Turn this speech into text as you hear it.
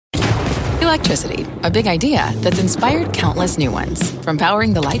electricity, a big idea that's inspired countless new ones. From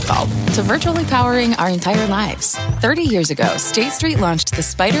powering the light bulb to virtually powering our entire lives. 30 years ago, State Street launched the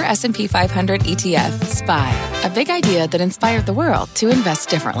SPDR S&P 500 ETF, SPY. A big idea that inspired the world to invest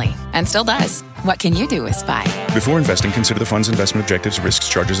differently. And still does. What can you do with SPY? Before investing, consider the fund's investment objectives, risks,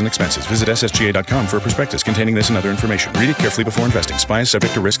 charges, and expenses. Visit ssga.com for a prospectus containing this and other information. Read it carefully before investing. SPY is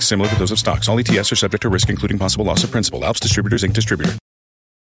subject to risks similar to those of stocks. All ETFs are subject to risk, including possible loss of principal. Alps Distributors, Inc. Distributor.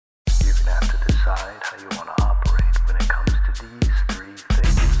 You're going to have to decide how you want to operate when it comes to these three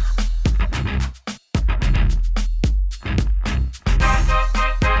things.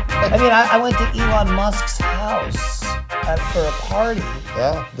 I mean, I went to Elon Musk's house for a party.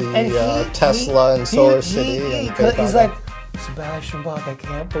 Yeah, the Tesla and Solar City. He's like, Sebastian Bach, I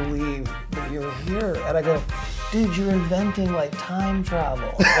can't believe that you're here. And I go, dude, you're inventing like time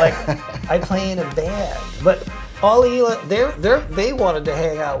travel. Like, I play in a band. But all Elon, they wanted to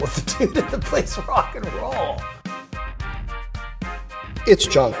hang out with the dude that plays rock and roll. It's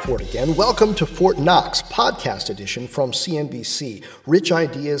John Fort again. Welcome to Fort Knox, podcast edition from CNBC, Rich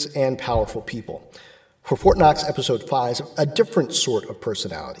Ideas and Powerful People. For Fort Knox Episode 5, a different sort of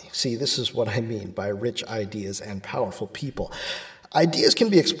personality. See, this is what I mean by rich ideas and powerful people. Ideas can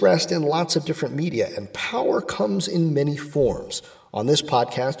be expressed in lots of different media, and power comes in many forms. On this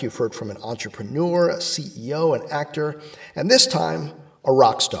podcast, you've heard from an entrepreneur, a CEO, an actor, and this time, a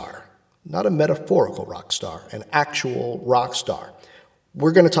rock star. Not a metaphorical rock star, an actual rock star.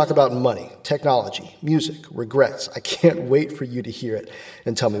 We're going to talk about money, technology, music, regrets. I can't wait for you to hear it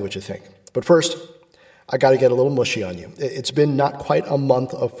and tell me what you think. But first, I got to get a little mushy on you. It's been not quite a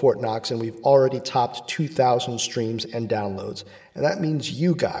month of Fort Knox, and we've already topped 2,000 streams and downloads. And that means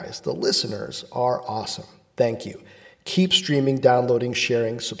you guys, the listeners, are awesome. Thank you. Keep streaming, downloading,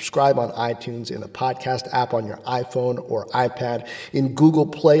 sharing. Subscribe on iTunes, in the podcast app on your iPhone or iPad, in Google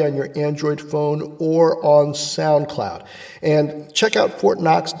Play on your Android phone, or on SoundCloud. And check out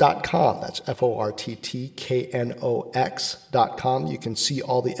fortknox.com. That's FORTTKNOX.com. You can see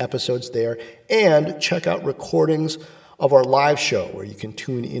all the episodes there. And check out recordings of our live show, where you can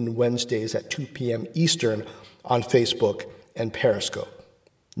tune in Wednesdays at 2 p.m. Eastern on Facebook and Periscope.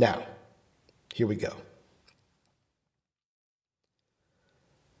 Now, here we go.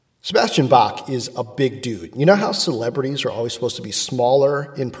 Sebastian Bach is a big dude. You know how celebrities are always supposed to be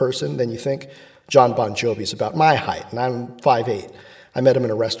smaller in person than you think? John Bon Jovi is about my height, and I'm 5'8". I met him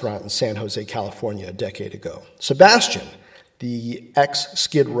in a restaurant in San Jose, California a decade ago. Sebastian, the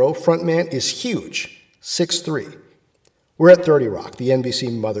ex-Skid Row frontman, is huge, 6'3". We're at 30 Rock, the NBC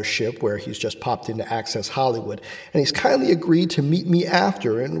mothership, where he's just popped into Access Hollywood, and he's kindly agreed to meet me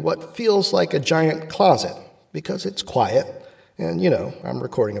after in what feels like a giant closet, because it's quiet. And, you know, I'm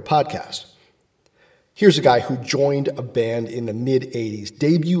recording a podcast. Here's a guy who joined a band in the mid-'80s.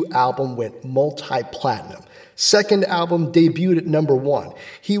 Debut album went multi-platinum. Second album debuted at #1.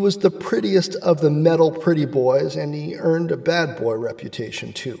 He was the prettiest of the metal pretty boys, and he earned a bad boy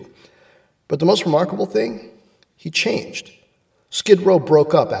reputation, too. But the most remarkable thing? He changed. Skid Row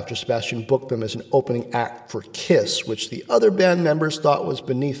broke up after Sebastian booked them as an opening act for Kiss, which the other band members thought was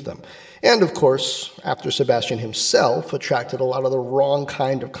beneath them. And, of course, after Sebastian himself attracted a lot of the wrong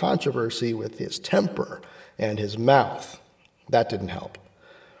kind of controversy with his temper and his mouth. That didn't help.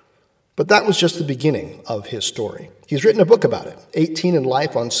 But that was just the beginning of his story. He's written a book about it, 18 in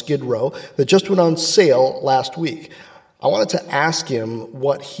Life on Skid Row, that just went on sale last week. I wanted to ask him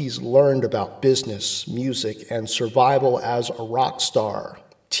what he's learned about business, music, and survival as a rock star,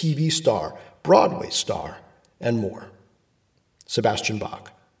 TV star, Broadway star, and more. Sebastian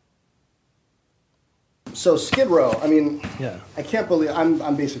Bach. So Skid Row, I mean, yeah. I can't believe,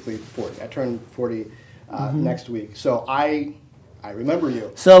 I'm basically 40. I turned 40 next week. So I remember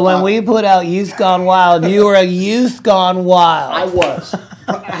you. So when we put out Youth Gone Wild, you were a youth gone wild. I was.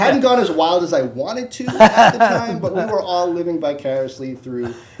 I hadn't gone as wild as I wanted to at the time, but we were all living vicariously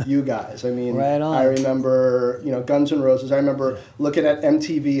through you guys. I mean, right on. I remember, Guns N' Roses. I remember looking at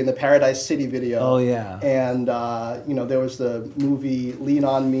MTV in the Paradise City video. Oh, yeah. And, there was the movie Lean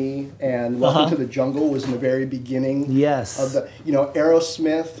On Me, and Welcome to the Jungle was in the very beginning. Yes. Of the,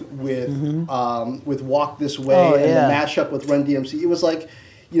 Aerosmith with Walk This Way and the mashup with Run DMC. It was like,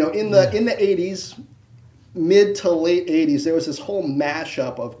 in the 80s, mid to late 80s, there was this whole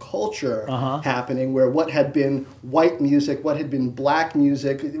mashup of culture happening where what had been white music, what had been black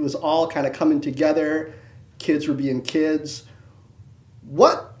music, it was all kind of coming together. Kids were being kids.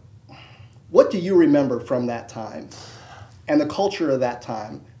 What do you remember from that time and the culture of that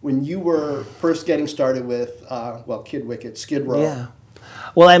time when you were first getting started with, Kid Wicket, Skid Row? Yeah.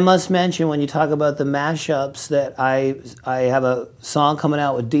 Well, I must mention when you talk about the mashups that I have a song coming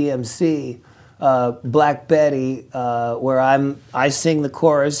out with DMC, Black Betty, where I sing the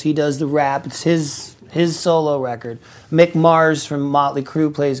chorus, he does the rap. It's his solo record. Mick Mars from Motley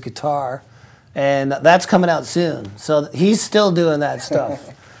Crue plays guitar, and that's coming out soon. So he's still doing that stuff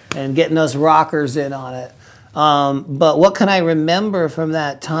and getting us rockers in on it. But what can I remember from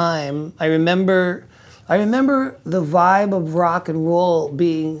that time? I remember the vibe of rock and roll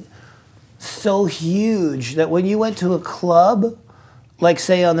being so huge that when you went to a club, like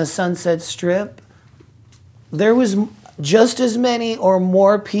say on the Sunset Strip, there was just as many or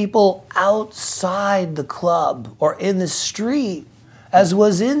more people outside the club or in the street as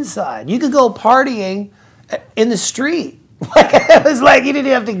was inside. You could go partying in the street. It was like you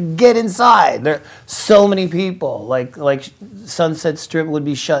didn't have to get inside. There so many people. Like Sunset Strip would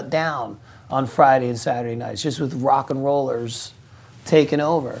be shut down on Friday and Saturday nights, just with rock and rollers taking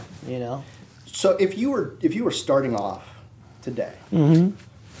over, you know. So if you were starting off today,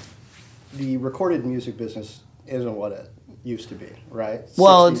 the recorded music business isn't what it used to be, right?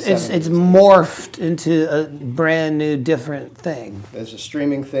 Well, 60s, it's 70s. morphed into a brand new, different thing. There's a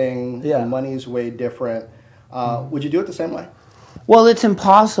streaming thing. Yeah. The money's way different. Would you do it the same way? Well, it's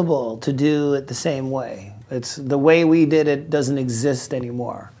impossible to do it the same way. It's the way we did it doesn't exist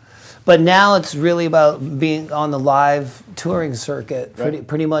anymore. But now it's really about being on the live touring circuit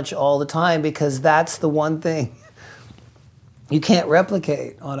pretty much all the time, because that's the one thing you can't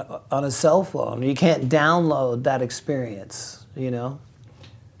replicate on a cell phone. You can't download that experience, you know?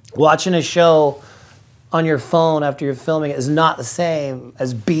 Watching a show on your phone after you're filming it is not the same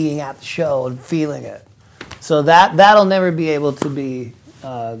as being at the show and feeling it. So that'll never be able to be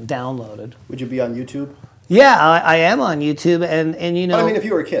downloaded. Would you be on YouTube? Yeah, I am on YouTube, and you know. But I mean, if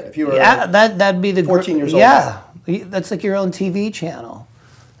you were a kid, if you were that'd be the 14 years old. Yeah, that's like your own TV channel,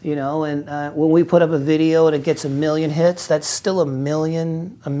 you know. And when we put up a video and it gets 1 million hits, that's still 1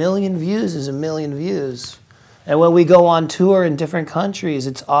 million. 1 million views is 1 million views. And when we go on tour in different countries,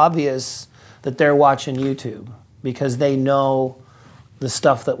 it's obvious that they're watching YouTube because they know the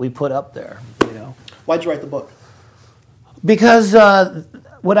stuff that we put up there, you know. Why'd you write the book? Because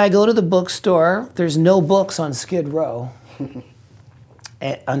when I go to the bookstore, there's no books on Skid Row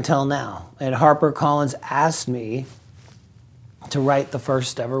until now. And HarperCollins asked me to write the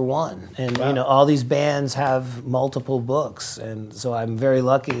first ever one. And, you know, all these bands have multiple books. And so I'm very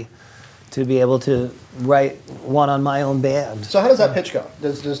lucky to be able to write one on my own band. So how does that pitch go?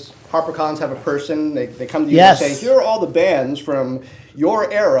 Does HarperCollins have a person, they come to you Yes. and say, here are all the bands from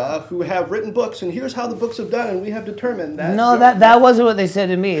your era who have written books, and here's how the books have done, and we have determined that... No, that wasn't what they said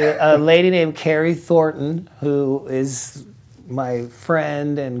to me. A lady named Carrie Thornton, who is my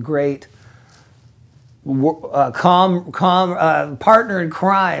friend and great partner in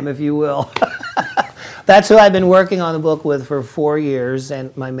crime, if you will. That's who I've been working on the book with for 4 years,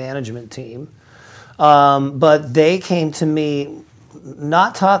 and my management team. But they came to me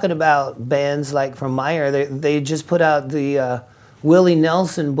not talking about bands like from my era. They just put out the Willie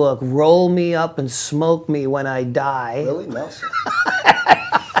Nelson book, Roll Me Up and Smoke Me When I Die. Willie Nelson.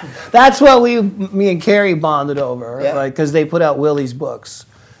 That's what me and Carrie bonded over, Yeah. like, because they put out Willie's books.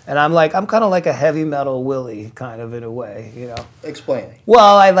 And I'm kind of like a heavy metal Willie, kind of, in a way, you know. Explain.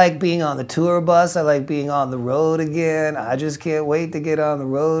 Well, I like being on the tour bus. I like being on the road again. I just can't wait to get on the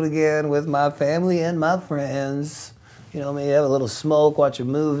road again with my family and my friends. You know, maybe have a little smoke, watch a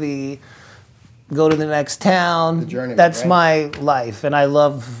movie, go to the next town. The journey, That's right? my life, and I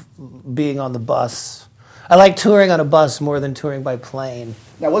love being on the bus. I like touring on a bus more than touring by plane.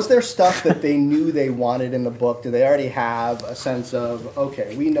 Now, was there stuff that they knew they wanted in the book? Do they already have a sense of,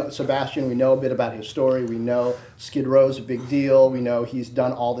 okay, we know Sebastian, we know a bit about his story, we know Skid Row's a big deal, we know he's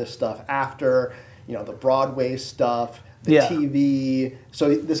done all this stuff after, you know, the Broadway stuff, the Yeah. TV.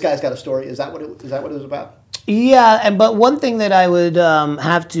 So this guy's got a story. Is that what it was about? Yeah, but one thing that I would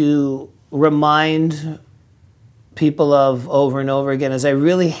have to remind people of over and over again is I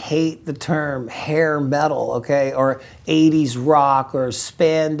really hate the term hair metal, okay, or 80s rock or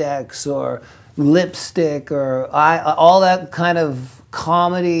spandex or lipstick or all that kind of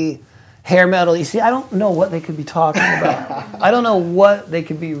comedy hair metal. You see, I don't know what they could be talking about. I don't know what they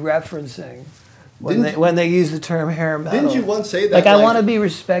could be referencing when they use the term hair metal. Didn't you once say that? Like, I want to be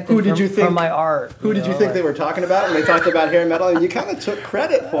respected who did you think, for my art. Who did you think they were talking about when they talked about hair metal? And you kind of took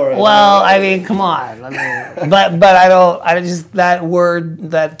credit for it. Well, I mean, come on. I mean, but I just that word,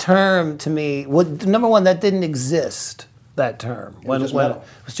 that term to me, number one, that didn't exist. That term when just it metal.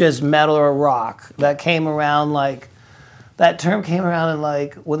 was just metal or rock. That came around that term came around in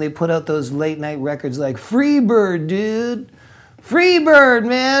when they put out those late night records like Freebird, dude. Freebird,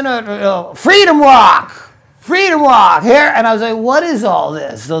 man, Freedom Rock, here. And I was like, what is all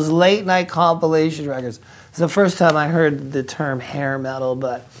this? Those late night compilation records. It's the first time I heard the term hair metal,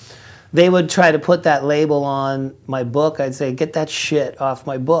 but they would try to put that label on my book. I'd say, get that shit off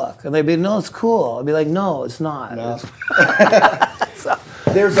my book. And they'd be, no, it's cool. I'd be like, no, it's not. No. So,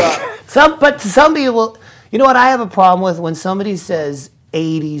 There's a but to some people, you know what I have a problem with? When somebody says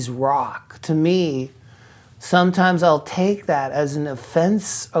 80s rock, to me, sometimes I'll take that as an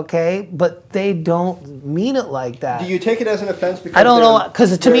offense, okay? But they don't mean it like that. Do you take it as an offense? Because I don't know,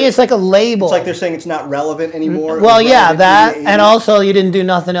 because to me it's like a label. It's like they're saying it's not relevant anymore. Well, It was yeah, relevant that, in the 80s. and also you didn't do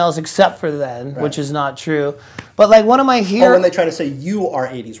nothing else except for then, which is not true. But like one of my Or heroes... when they try to say you are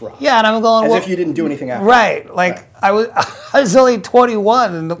 80s rock. Yeah, and I'm going... As well, if you didn't do anything after. right, like I was only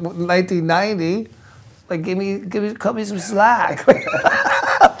 21 in 1990. Like cut me some slack.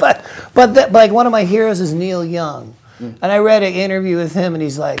 but like one of my heroes is Neil Young. And I read an interview with him, and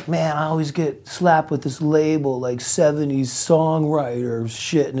he's like, man, I always get slapped with this label, like 70s songwriter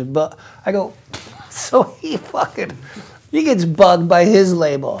shit. But I go, so he gets bugged by his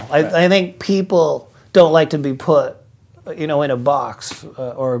label. I think people don't like to be put, in a box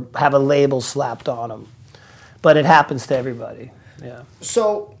or have a label slapped on them. But it happens to everybody, yeah.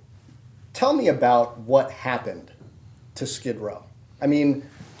 So, tell me about what happened to Skid Row. I mean,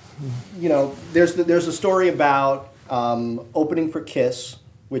 there's a story about opening for Kiss,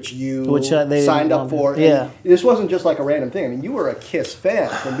 which they signed up for. Yeah. And this wasn't just like a random thing. I mean, you were a Kiss fan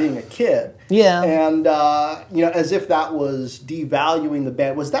from being a kid. Yeah. And, as if that was devaluing the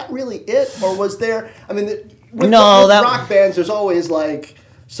band. Was that really it? Or was there, I mean, with rock bands, there's always like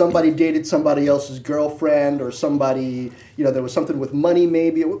somebody dated somebody else's girlfriend or somebody, there was something with money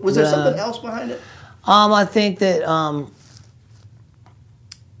maybe. Was there something else behind it? I think that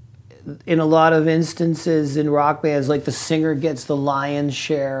in a lot of instances in rock bands, like the singer gets the lion's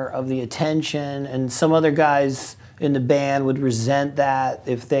share of the attention, and some other guys in the band would resent that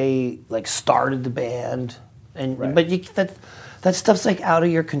if they like started the band. And right. But that stuff's like out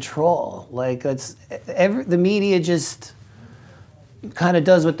of your control. Like the media just kind of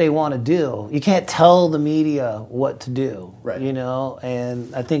does what they want to do. You can't tell the media what to do, right.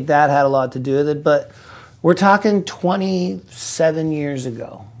 And I think that had a lot to do with it. But we're talking 27 years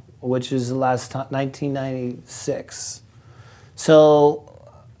ago, which is the last time, 1996.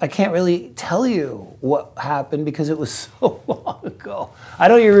 So I can't really tell you what happened because it was so long ago. I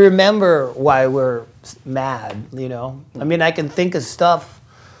don't even remember why we're mad, I mean, I can think of stuff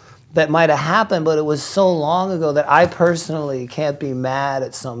that might have happened, but it was so long ago that I personally can't be mad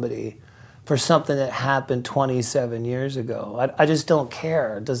at somebody for something that happened 27 years ago. I just don't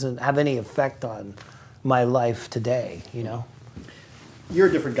care. It doesn't have any effect on my life today, You're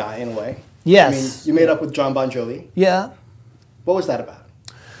a different guy in a way. Yes. I mean, you made up with John Bon Jovi. Yeah. What was that about?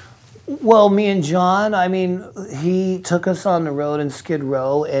 Well, me and John, I mean, he took us on the road in Skid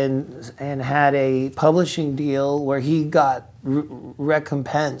Row and had a publishing deal where he got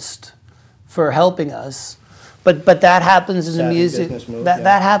recompensed for helping us. But that happens in the music. Move,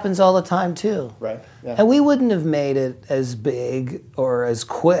 that happens all the time too. Right. Yeah. And we wouldn't have made it as big or as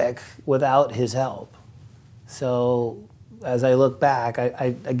quick without his help. So as I look back,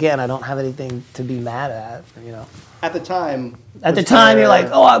 I don't have anything to be mad at, At the time. You're like,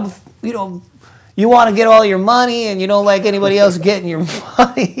 you want to get all your money and you don't like anybody else getting your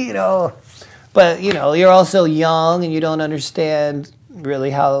money, But, you're also young and you don't understand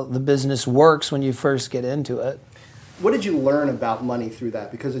really how the business works when you first get into it. What did you learn about money through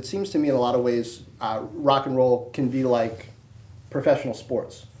that? Because it seems to me in a lot of ways, rock and roll can be like professional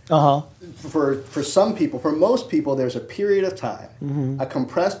sports. Uh-huh. For some people, for most people, there's a period of time, a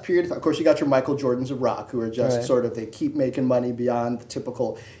compressed period of time. Of course, you got your Michael Jordans of rock who are just right. they keep making money beyond the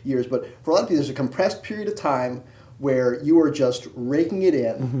typical years. But for a lot of people, there's a compressed period of time where you are just raking it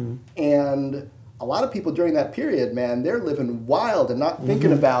in. And a lot of people during that period, man, they're living wild and not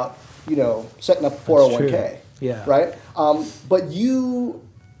thinking about, setting up a 401k. Yeah. Right? But you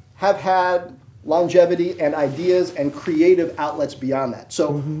have had longevity and ideas and creative outlets beyond that.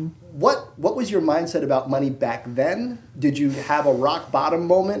 So what was your mindset about money back then? Did you have a rock bottom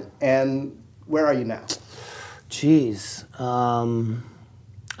moment? And where are you now? Jeez.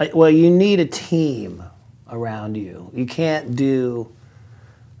 Well, you need a team around you. You can't do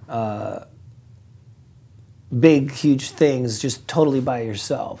big, huge things just totally by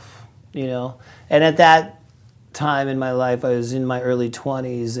yourself, And at that time in my life, I was in my early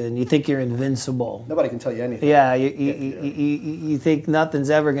 20s, and you think you're invincible. Nobody can tell you anything. Yeah, you think nothing's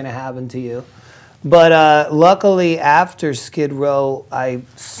ever going to happen to you. But luckily, after Skid Row, I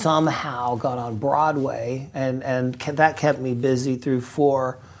somehow got on Broadway, and that kept me busy through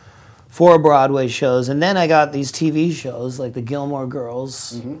four Broadway shows. And then I got these TV shows like the Gilmore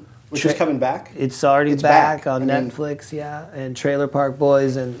Girls. Mm-hmm. Which is coming back? It's already back on Netflix, and Trailer Park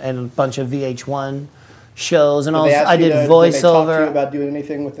Boys and a bunch of VH1 shows. And also, I did voiceover. Did they talk to you about doing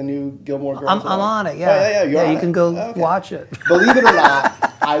anything with the new Gilmore Girls? I'm on it, yeah. Yeah, you can go watch it. Believe it or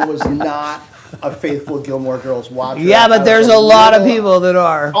not, I was not a faithful Gilmore Girls watcher. Yeah, but there's a lot of people that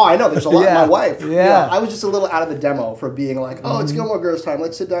are. Oh, I know. There's a lot. My wife. Yeah. I was just a little out of the demo for being like, it's Gilmore Girls time.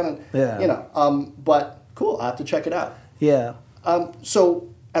 Let's sit down and, but cool. I have to check it out. Yeah. So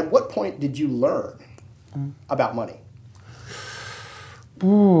at what point did you learn about money?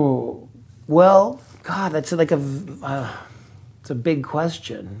 Ooh. Well, God, that's like it's a big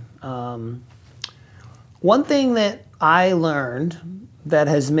question. One thing that I learned that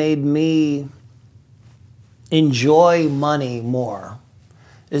has made me enjoy money more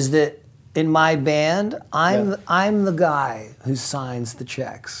is that in my band, I'm the guy who signs the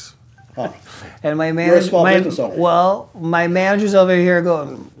checks. Oh. And my manager, You're a small business owner. Well, my manager's over here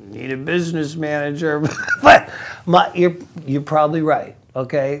going, need a business manager. But you're probably right,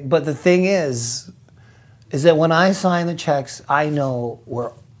 okay? But the thing is that when I sign the checks, I know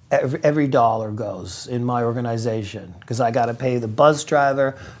where every dollar goes in my organization, because I got to pay the bus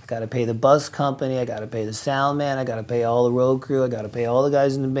driver, I got to pay the bus company, I got to pay the sound man, I got to pay all the road crew, I got to pay all the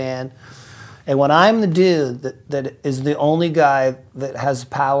guys in the band. And when I'm the dude that is the only guy that has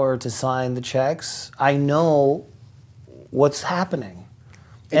power to sign the checks, I know what's happening.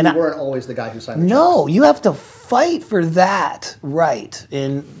 And you weren't always the guy who signed the checks? No, you have to fight for that right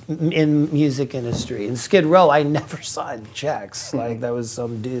in music industry. In Skid Row, I never signed checks. Like, that was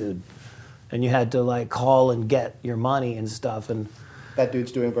some dude. And you had to, like, call and get your money and stuff. And that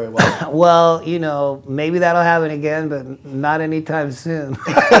dude's doing very well. Well, maybe that'll happen again, but not anytime soon.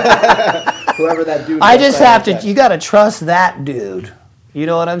 Whoever that dude is. I just have to, you got to trust that dude. You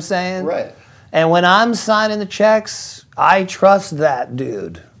know what I'm saying? Right. And when I'm signing the checks, I trust that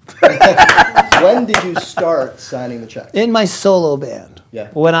dude. When did you start signing the checks? In my solo band. Yeah.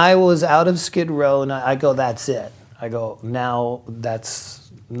 When I was out of Skid Row, and I go, that's it. I go, now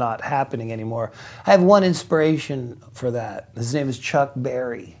that's not happening anymore. I have one inspiration for that. His name is Chuck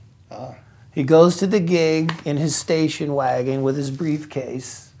Berry. He goes to the gig in his station wagon with his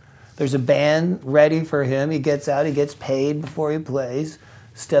briefcase. There's a band ready for him. He gets out, he gets paid before he plays,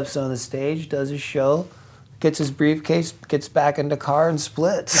 steps on the stage, does his show, gets his briefcase, gets back in the car and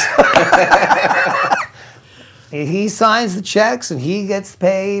splits. He signs the checks and he gets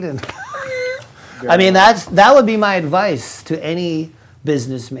paid. And I mean, that would be my advice to any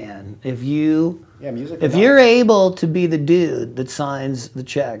businessman. If you're able to be the dude that signs the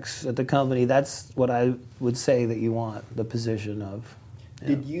checks at the company, that's what I would say that you want the position of. Yeah.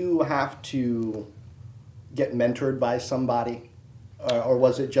 Did you have to get mentored by somebody? Or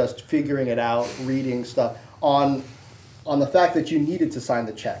was it just figuring it out, reading stuff on the fact that you needed to sign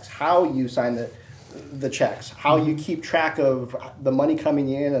the checks, how you sign the checks, how you keep track of the money coming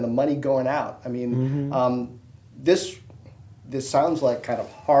in and the money going out? I mean, this sounds like kind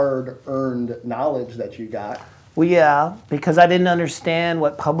of hard-earned knowledge that you got. Well, yeah, because I didn't understand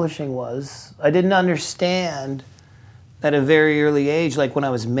what publishing was. I didn't understand at a very early age, like when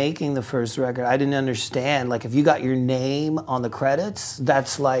I was making the first record, I didn't understand, like if you got your name on the credits,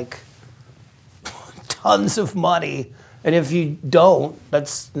 that's like tons of money. And if you don't,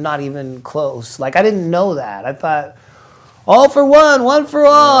 that's not even close. Like, I didn't know that. I thought, all for one for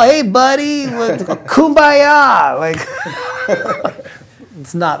all. Hey, buddy, kumbaya. Like,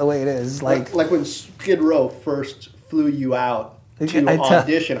 it's not the way it is. Like when Skid Row first flew you out to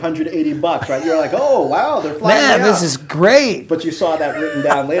audition, $180, right? You're like, oh, wow, they're flying me out. This is great. But you saw that written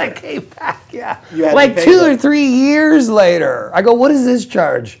down later. I came back, yeah. Like 2 or 3 years later. I go, what does this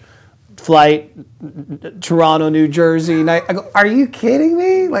charge? Flight, Toronto, New Jersey. I go, are you kidding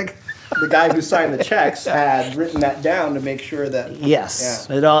me? Like, the guy who signed the checks had written that down to make sure that... Yes.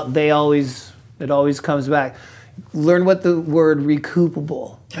 Yeah. It always comes back. Learn what the word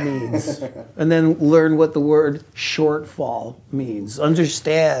recoupable means. And then learn what the word shortfall means.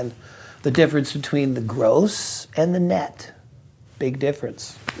 Understand the difference between the gross and the net. Big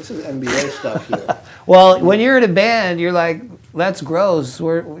difference. This is NBA stuff here. Well, when you're in a band, you're like, that's gross.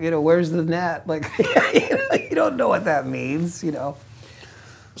 Where's the net? Like, you don't know what that means,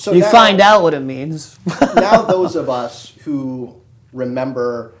 So you find out what it means. Now those of us who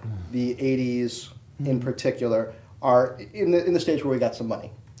remember the 80s in particular are in the stage where we got some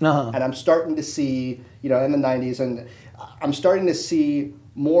money. And I'm starting to see, in the 90s, and I'm starting to see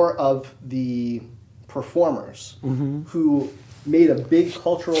more of the performers who made a big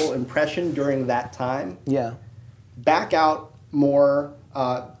cultural impression during that time back out more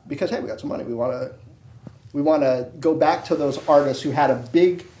because, hey, we got some money. We want to go back to those artists who had a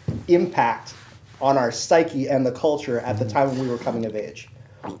big impact on our psyche and the culture at the time when we were coming of age.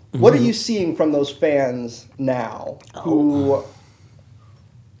 What are you seeing from those fans now who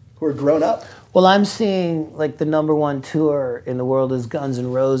are grown up? Well, I'm seeing like the #1 tour in the world is Guns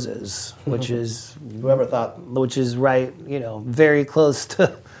N' Roses, which is whoever thought, which is right, very close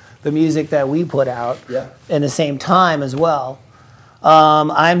to the music that we put out. Yeah. In the same time as well.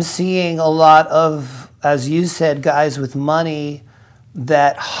 I'm seeing a lot of, as you said, guys with money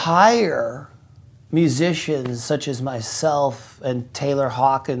that hire musicians such as myself and Taylor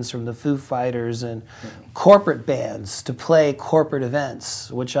Hawkins from the Foo Fighters and corporate bands to play corporate events,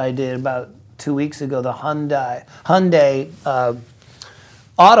 which I did about 2 weeks ago, the Hyundai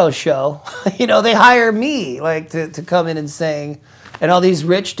auto show. They hire me to come in and sing, and all these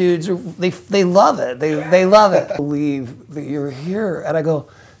rich dudes they love it. They love it. I believe that you're here, and I go,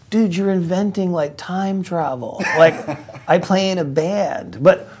 dude, you're inventing like time travel. Like I play in a band,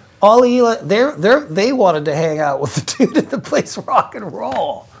 but all they wanted to hang out with the dude that plays rock and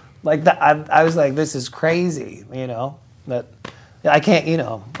roll. Like that, I was like, this is crazy. That I can't.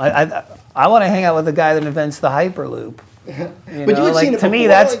 I want to hang out with the guy that invents the Hyperloop. But you had seen it to me, before,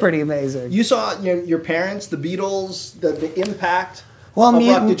 that's pretty amazing. You saw your parents, the Beatles, the impact. Well, of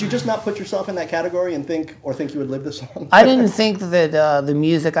rock. Did you just not put yourself in that category and think you would live this long? I didn't think that the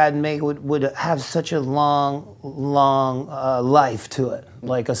music I'd make would have such a long life to it.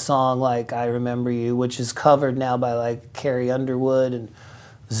 Like a song like "I Remember You," which is covered now by like Carrie Underwood and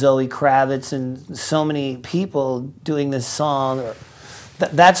Zoe Kravitz and so many people doing this song.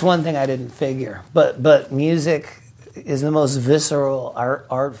 That's one thing I didn't figure. But music is the most visceral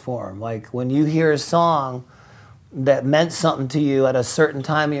art form. Like when you hear a song that meant something to you at a certain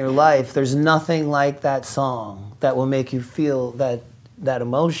time in your life, there's nothing like that song that will make you feel that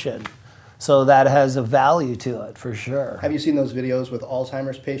emotion. So that has a value to it, for sure. Have you seen those videos with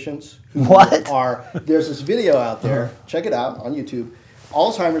Alzheimer's patients? There's this video out there, check it out on YouTube.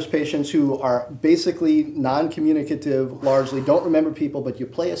 Alzheimer's patients who are basically non-communicative, largely don't remember people, but you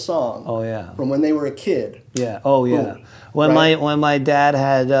play a song from when they were a kid. Yeah. Oh, yeah. Boom. When my dad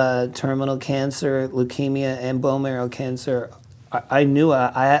had terminal cancer, leukemia, and bone marrow cancer, I knew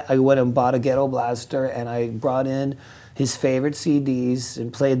I went and bought a ghetto blaster, and I brought in his favorite CDs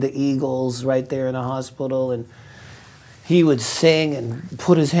and played the Eagles right there in the hospital, and he would sing and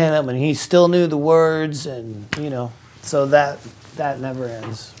put his hand up, and he still knew the words, and so that never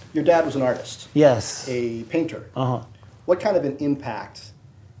ends. Your dad was an artist. Yes. A painter. Uh-huh. What kind of an impact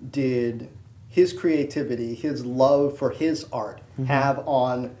did his creativity, his love for his art have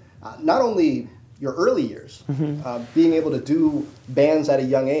on not only your early years, being able to do bands at a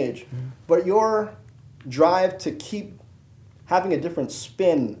young age, but your drive to keep having a different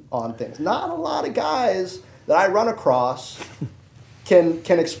spin on things? Not a lot of guys that I run across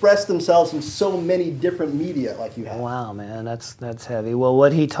can express themselves in so many different media like you have. Wow, man, that's heavy. Well,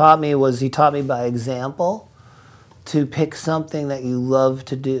 what he taught me by example to pick something that you love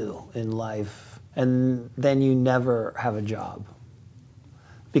to do in life, and then you never have a job.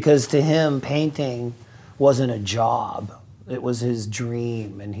 Because to him, painting wasn't a job. It was his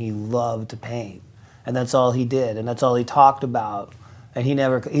dream, and he loved to paint. And that's all he did, and that's all he talked about. And he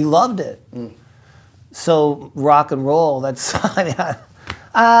loved it. So rock and roll,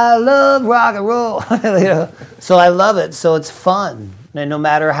 I love rock and roll. So I love it. So it's fun. And no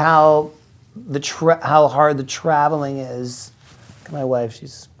matter how hard the traveling is. Look at my wife,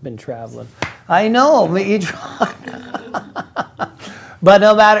 she's been traveling. I know, but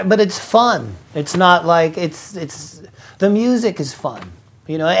it's fun. It's not like it's the music is fun,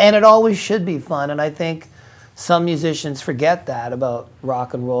 and it always should be fun. And I think some musicians forget that about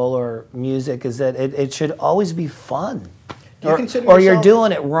rock and roll or music, is that it should always be fun. Or you're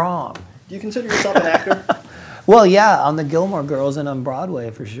doing it wrong. Do you consider yourself an actor? Well, yeah, on the Gilmore Girls and on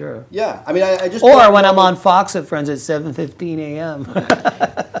Broadway for sure. Yeah, I mean, I just. Or when I'm on Fox at Friends at 7:15 a.m.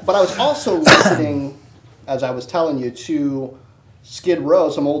 But I was also listening, as I was telling you, to Skid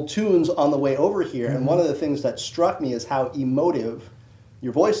Row, some old tunes on the way over here, and one of the things that struck me is how emotive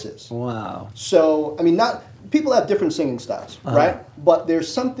your voice is. Wow. So, I mean, people have different singing styles, right? But there's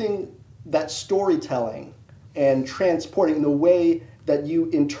something that storytelling and transporting the way that you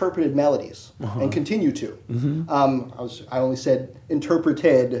interpreted melodies and continue to. I only said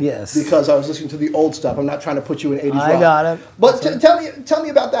interpreted because I was listening to the old stuff. I'm not trying to put you in 80s rock. I got it. But tell me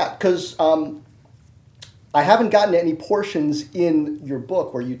about that, because I haven't gotten to any portions in your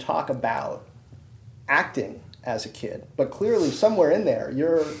book where you talk about acting as a kid, but clearly somewhere in there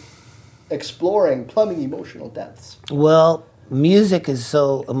you're exploring plumbing emotional depths. Well, music is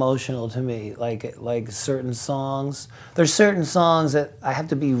so emotional to me. Like certain songs, there's certain songs that I have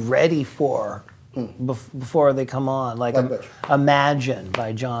to be ready for before they come on. Like Imagine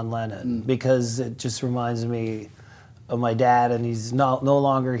by John Lennon, because it just reminds me of my dad, and he's no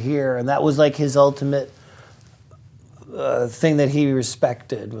longer here, and that was like his ultimate thing that he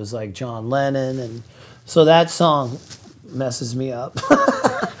respected, was like John Lennon, and so that song messes me up.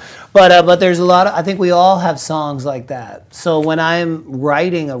 But there's a lot of, I think we all have songs like that. So when I'm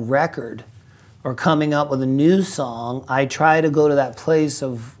writing a record or coming up with a new song, I try to go to that place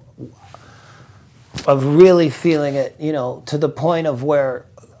of really feeling it, you know, to the point of where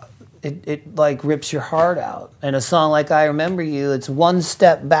it like rips your heart out. And a song like I Remember You, it's one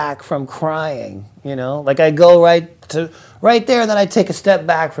step back from crying, you know? Like I go right there and then I take a step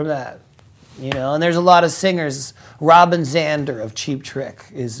back from that. You know, and there's a lot of singers. Robin Zander of Cheap Trick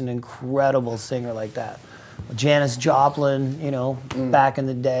is an incredible singer like that. Janis Joplin, you know, back in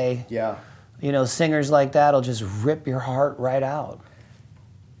the day. Yeah. You know, singers like that will just rip your heart right out.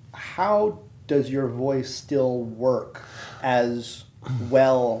 How does your voice still work as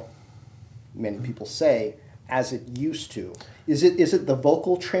well, many people say, as it used to? Is it the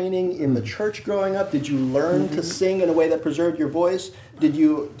vocal training in the church growing up? Did you learn to sing in a way that preserved your voice? Do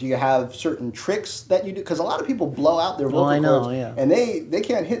you have certain tricks that you do? Because a lot of people blow out their vocal cords, yeah. And they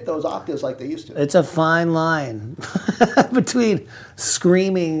can't hit those octaves like they used to. It's a fine line between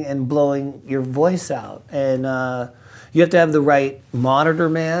screaming and blowing your voice out, and you have to have the right monitor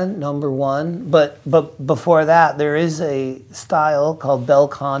man, number one. But before that, there is a style called bel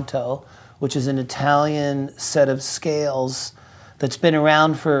canto, which is an Italian set of scales that's been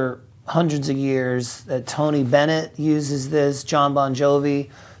around for hundreds of years. Tony Bennett uses this. John Bon Jovi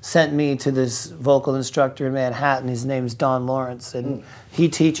sent me to this vocal instructor in Manhattan. His name's Don Lawrence, and he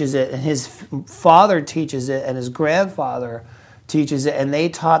teaches it, and his father teaches it, and his grandfather teaches it, and they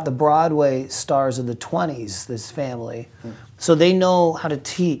taught the Broadway stars of the 20s, this family. So they know how to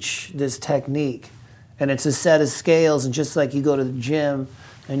teach this technique, and it's a set of scales, and just like you go to the gym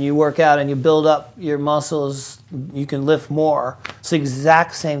and you work out and you build up your muscles, you can lift more. It's the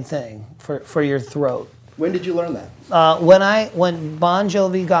exact same thing for your throat. When did you learn that? When Bon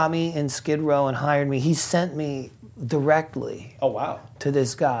Jovi got me in Skid Row and hired me, he sent me directly to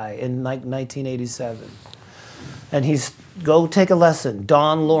this guy in like 1987. And he's, go take a lesson.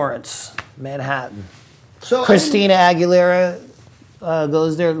 Don Lawrence, Manhattan. So Christina Aguilera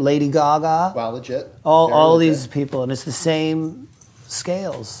goes there, Lady Gaga. Wow, legit. All these people, and it's the same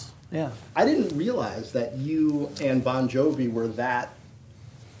scales. Yeah. I didn't realize that you and Bon Jovi were that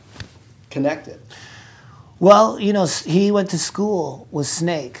connected. Well, you know, he went to school with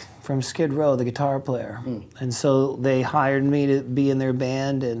Snake from Skid Row, the guitar player. And so they hired me to be in their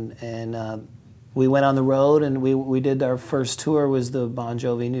band, and we went on the road, and we did our first tour was the Bon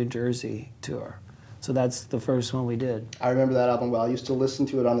Jovi New Jersey tour. So that's the first one we did. I remember that album well. I used to listen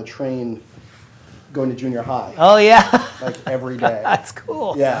to it on the train going to junior high. Oh, yeah. Like every day. That's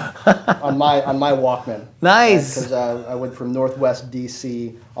cool. Yeah. on my Walkman. Nice. Because I went from Northwest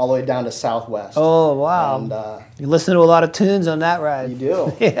DC all the way down to Southwest. Oh, wow. And, you listen to a lot of tunes on that ride. You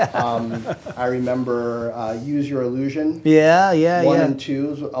do. Yeah. I remember Use Your Illusion. Yeah. 1 and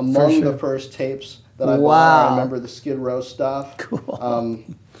 2 among the first tapes that I bought. I remember the Skid Row stuff. Cool.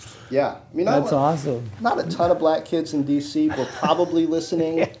 Yeah. I mean, that's awesome. Not a ton of black kids in DC were probably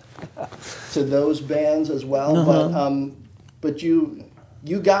listening to those bands as well, but you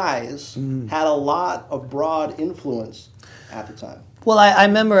guys had a lot of broad influence at the time. Well, I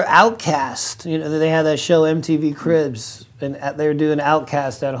remember Outkast. You know, they had that show MTV Cribs, and they were doing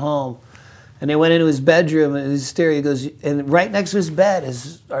Outkast at home. And they went into his bedroom, and his stereo goes, and right next to his bed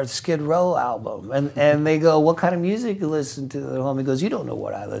is our Skid Row album. And they go, what kind of music you listen to at home? He goes, you don't know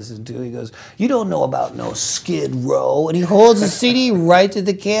what I listen to. He goes, you don't know about no Skid Row. And he holds the CD right to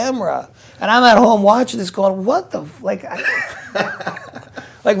the camera. And I'm at home watching this going, what the, like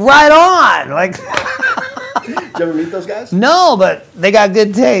right on. Like, did you ever meet those guys? No, but they got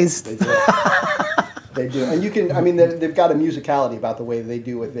good taste. They do. They do. And you can, I mean, they've got a musicality about the way they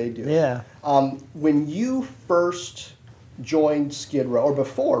do what they do. Yeah. When you first joined Skid Row, or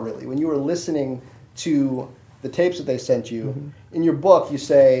before really, when you were listening to the tapes that they sent you, in your book you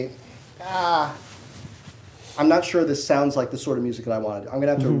say, I'm not sure this sounds like the sort of music that I want to do. I'm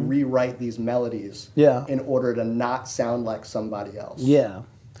going to have to rewrite these melodies in order to not sound like somebody else. Yeah.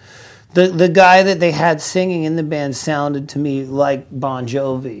 The guy that they had singing in the band sounded to me like Bon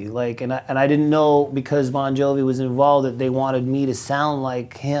Jovi, and I didn't know because Bon Jovi was involved that they wanted me to sound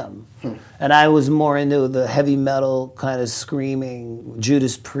like him, and I was more into the heavy metal kind of screaming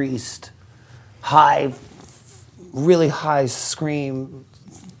Judas Priest, really high scream.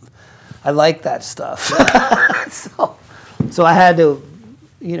 I like that stuff, so I had to,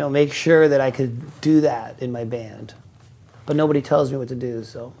 make sure that I could do that in my band, but nobody tells me what to do,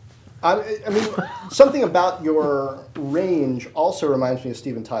 so. I mean, something about your range also reminds me of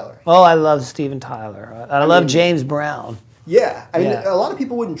Steven Tyler. Oh, I love Steven Tyler. I love James Brown. Yeah, I mean, a lot of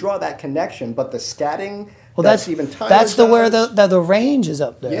people wouldn't draw that connection, but the scatting. Well, that's Steven Tyler. That's where the range is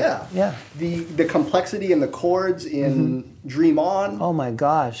up there. Yeah, yeah. The complexity in the chords in Dream On. Oh my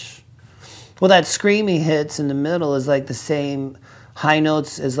gosh. Well, that scream he hits in the middle is like the same high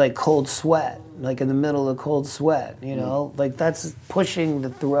notes as like Cold Sweat, like in the middle of Cold Sweat. Like that's pushing the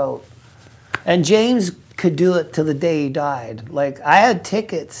throat. And James could do it till the day he died. Like, I had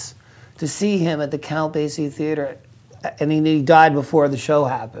tickets to see him at the Count Basie Theater, and he died before the show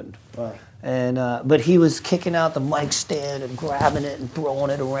happened. Wow. And but he was kicking out the mic stand and grabbing it and throwing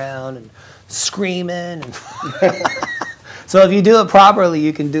it around and screaming. And so if you do it properly,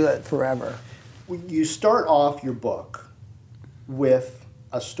 you can do it forever. You start off your book with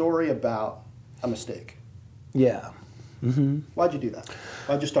a story about a mistake. Yeah. Mm-hmm. Why'd you do that?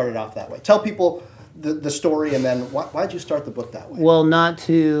 Why'd you start it off that way? Tell people the story, and then why'd you start the book that way? Well, not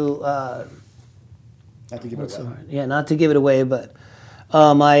to give it away. Yeah, not to give it away, but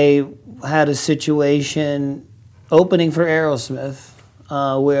I had a situation opening for Aerosmith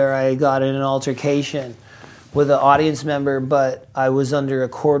where I got in an altercation with an audience member, but I was under a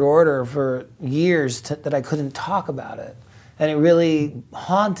court order for years that I couldn't talk about it, and it really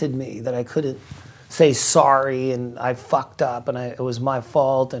haunted me that I couldn't say sorry and I fucked up and it was my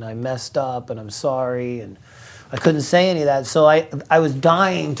fault and I messed up and I'm sorry, and I couldn't say any of that. So I was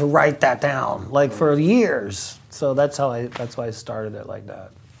dying to write that down, like for years. So that's why I started it like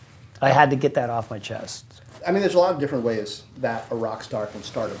that. I had to get that off my chest. I mean, there's a lot of different ways that a rock star can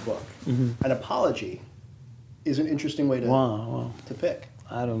start a book. Mm-hmm. An apology is an interesting way to pick.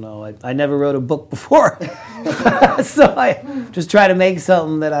 I don't know. I never wrote a book before, so I just try to make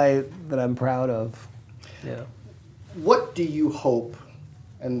something that I'm proud of. Yeah. What do you hope?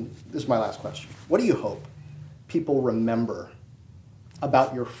 And this is my last question. What do you hope people remember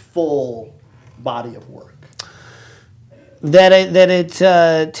about your full body of work? That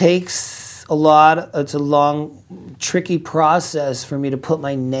it takes a lot. It's a long, tricky process for me to put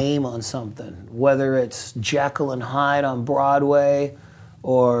my name on something, whether it's Jekyll and Hyde on Broadway,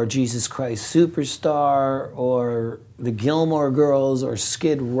 or Jesus Christ Superstar, or the Gilmore Girls, or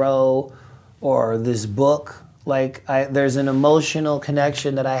Skid Row, or this book. Like, there's an emotional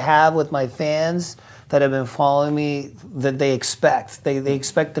connection that I have with my fans that have been following me that they expect. They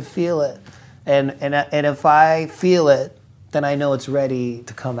expect to feel it. And if I feel it, then I know it's ready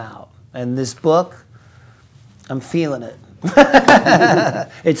to come out. And this book, I'm feeling it.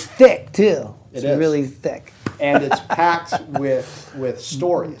 It's thick, too. It's really thick. And it's packed with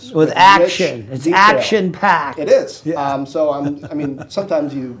stories. With action. It's action-packed. It is. Yeah.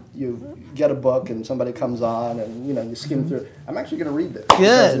 Sometimes you get a book and somebody comes on and, you skim through. I'm actually going to read this.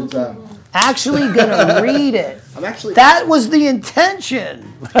 Good. Actually going to read it. That was the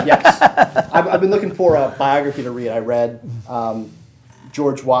intention. Yes. I've been looking for a biography to read. I read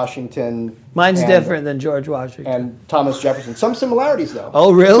George Washington. Mine's different than George Washington. And Thomas Jefferson. Some similarities, though.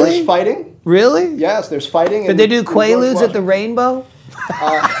 Oh, really? There's fighting. Really? Yes, there's fighting. Did they do Quaaludes at the Rainbow?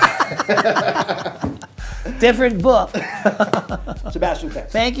 Different book. Sebastian,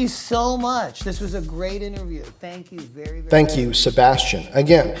 thanks. Thank you so much. This was a great interview. Thank you very, very Thank much. you, Sebastian.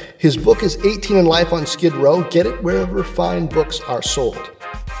 Again, his book is 18 and Life on Skid Row. Get it wherever fine books are sold.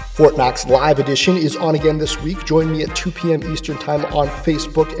 Fort Knox Live Edition is on again this week. Join me at 2 p.m. Eastern Time on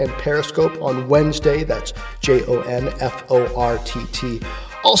Facebook and Periscope on Wednesday. That's JONFORTT.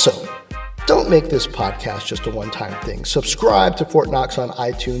 Also, don't make this podcast just a one-time thing. Subscribe to Fort Knox on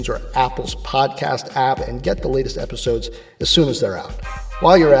iTunes or Apple's podcast app and get the latest episodes as soon as they're out.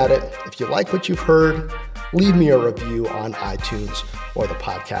 While you're at it, if you like what you've heard, leave me a review on iTunes or the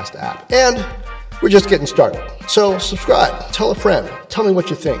podcast app. And we're just getting started. So subscribe, tell a friend, tell me what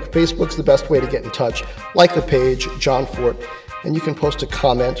you think. Facebook's the best way to get in touch. Like the page, John Fort, and you can post a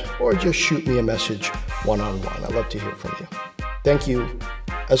comment or just shoot me a message one-on-one. I'd love to hear from you. Thank you,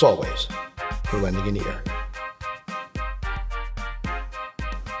 as always, for lending an ear.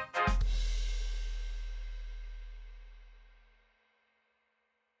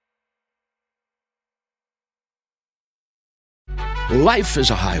 Life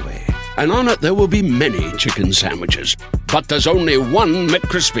is a highway, and on it there will be many chicken sandwiches. But there's only one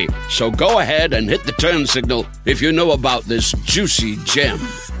McCrispy, so go ahead and hit the turn signal if you know about this juicy gem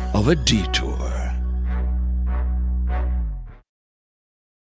of a detour.